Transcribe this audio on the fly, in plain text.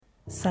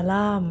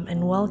Salam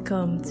and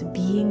welcome to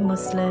Being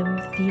Muslim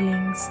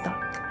Feeling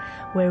Stuck,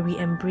 where we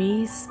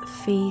embrace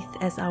faith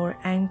as our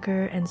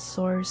anchor and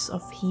source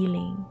of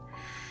healing.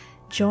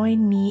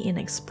 Join me in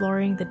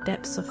exploring the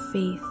depths of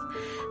faith,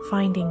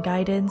 finding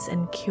guidance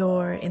and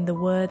cure in the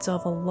words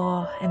of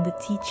Allah and the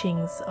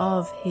teachings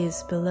of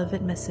His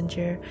beloved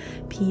Messenger,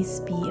 peace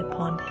be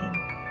upon him.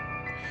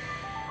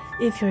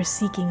 If you're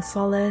seeking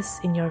solace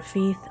in your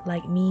faith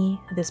like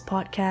me, this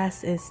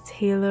podcast is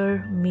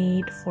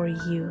tailor-made for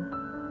you.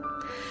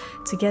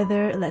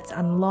 Together, let's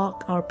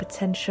unlock our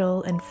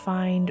potential and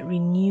find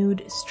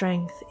renewed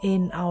strength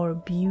in our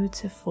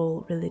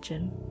beautiful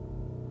religion.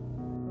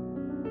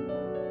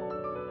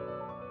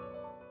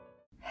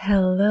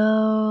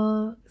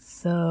 Hello.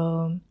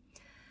 So,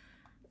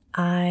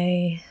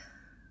 I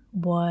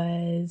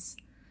was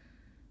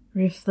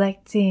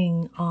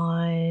reflecting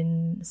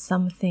on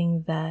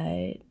something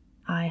that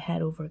I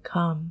had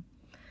overcome.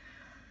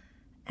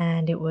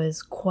 And it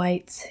was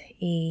quite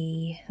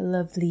a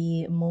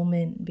lovely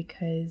moment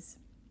because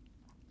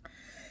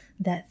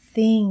that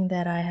thing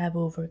that I have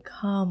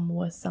overcome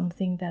was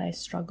something that I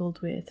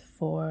struggled with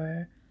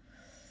for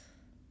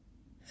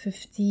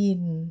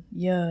 16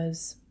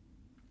 years.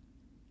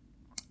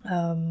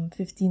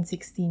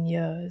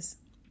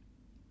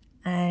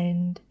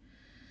 And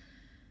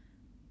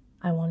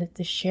I wanted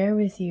to share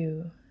with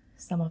you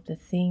some of the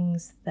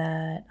things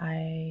that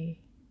I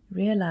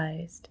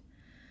realized.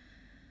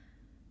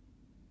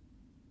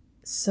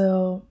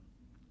 So,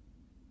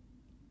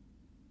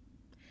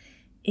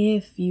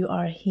 if you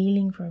are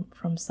healing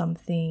from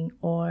something,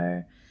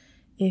 or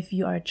if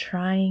you are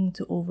trying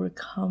to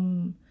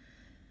overcome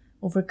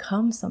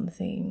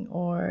something,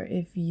 or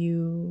if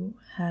you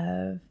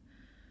have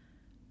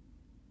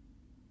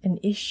an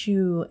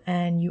issue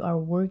and you are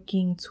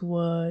working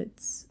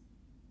towards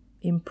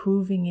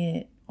improving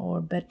it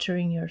or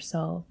bettering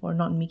yourself or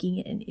not making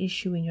it an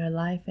issue in your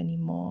life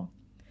anymore,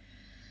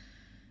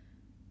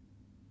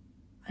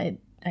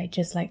 I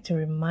just like to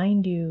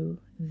remind you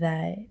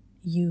that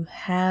you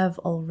have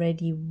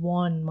already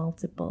won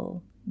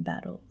multiple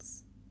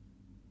battles.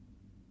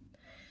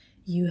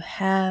 You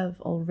have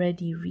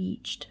already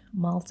reached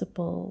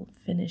multiple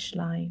finish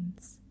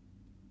lines.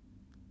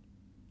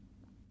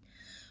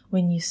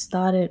 When you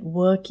started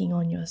working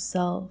on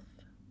yourself,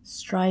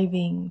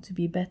 striving to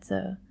be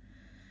better,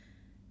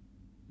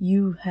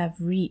 you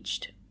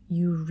reached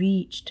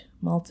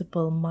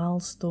multiple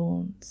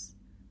milestones.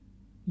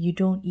 You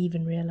don't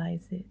even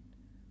realize it.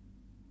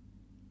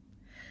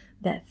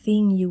 That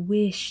thing you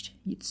wished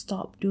you'd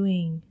stop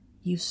doing,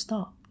 you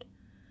stopped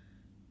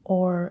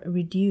or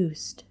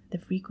reduced the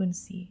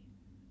frequency.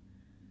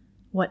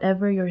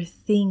 Whatever your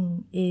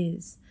thing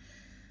is,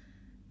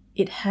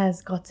 it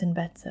has gotten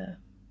better.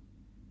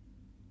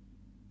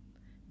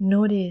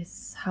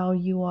 Notice how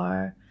you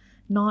are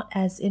not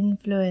as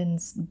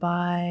influenced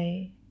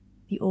by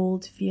the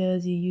old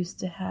fears you used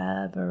to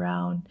have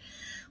around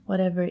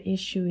whatever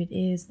issue it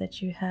is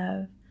that you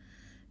have.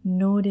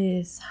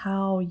 Notice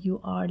how you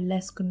are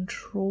less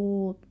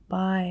controlled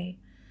by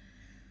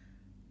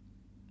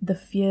the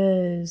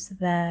fears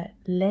that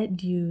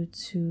led you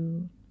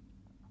to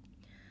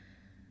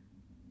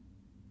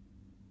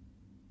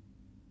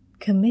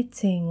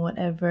committing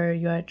whatever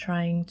you are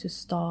trying to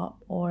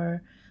stop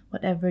or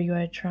whatever you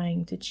are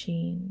trying to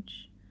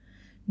change.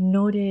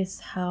 Notice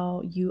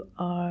how you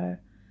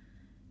are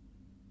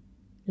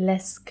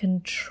less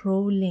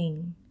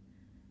controlling,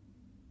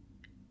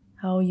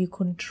 how you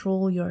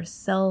control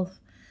yourself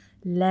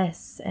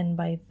less, and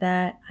by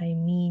that I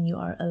mean you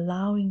are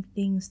allowing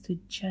things to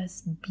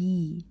just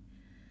be.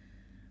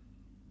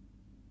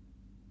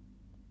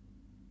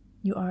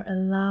 You are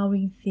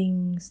allowing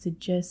things to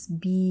just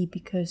be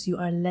because you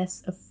are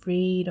less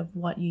afraid of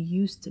what you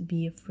used to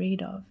be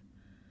afraid of.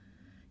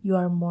 You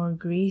are more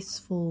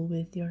graceful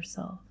with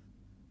yourself.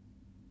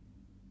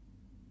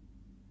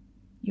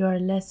 You are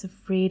less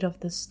afraid of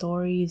the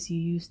stories you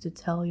used to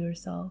tell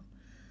yourself,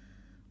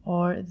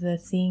 or the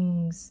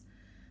things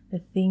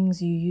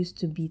you used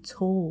to be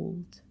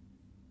told.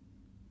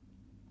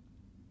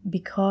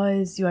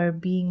 Because you are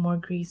being more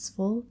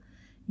graceful,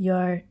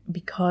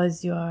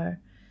 because you are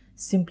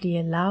simply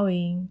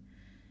allowing,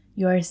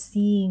 you are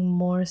seeing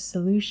more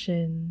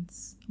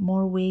solutions,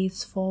 more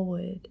ways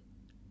forward.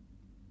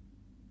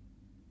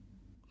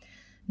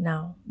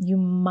 Now, you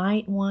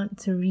might want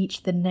to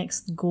reach the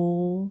next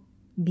goal,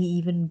 be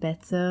even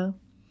better,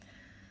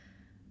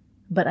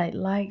 but I'd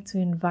like to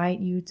invite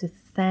you to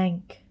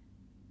thank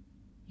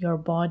your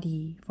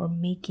body for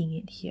making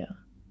it here.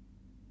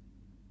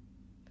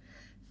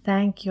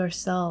 Thank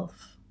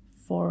yourself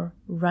for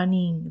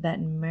running that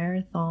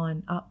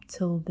marathon up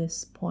till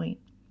this point.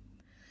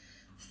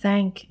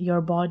 Thank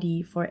your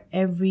body for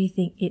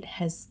everything it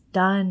has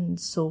done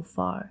so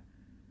far.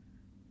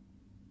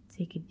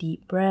 Take a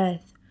deep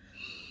breath.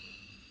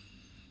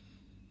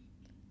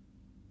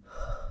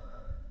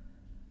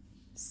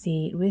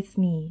 Say it with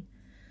me.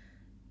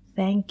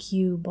 Thank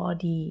you,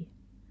 body,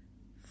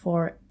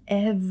 for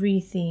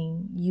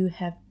everything you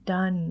have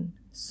done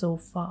so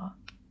far.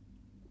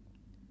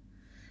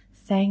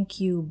 Thank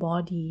you,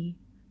 body,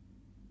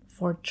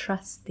 for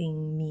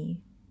trusting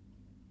me.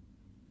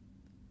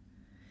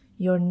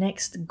 Your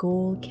next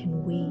goal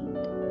can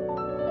wait.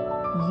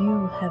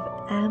 You have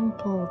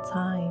ample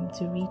time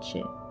to reach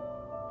it.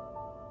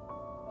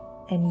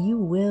 And you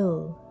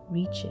will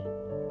reach it,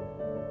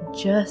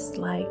 just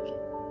like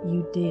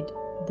you did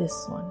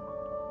this one.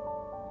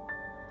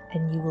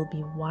 And you will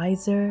be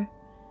wiser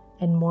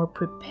and more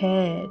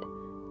prepared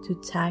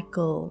to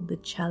tackle the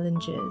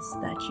challenges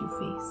that you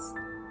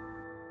face.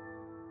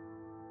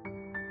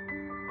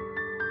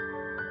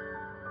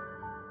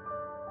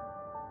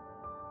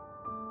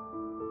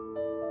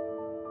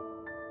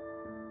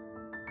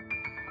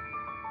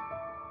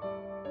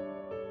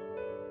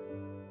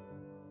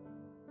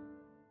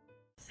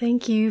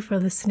 Thank you for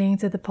listening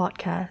to the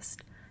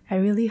podcast. I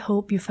really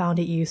hope you found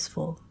it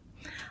useful.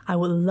 I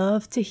would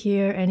love to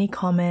hear any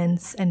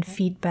comments and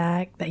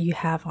feedback that you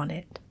have on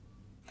it.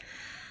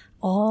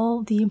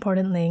 All the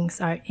important links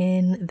are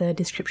in the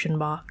description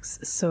box,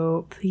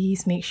 so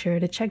please make sure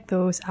to check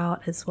those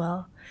out as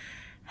well.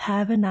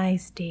 Have a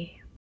nice day.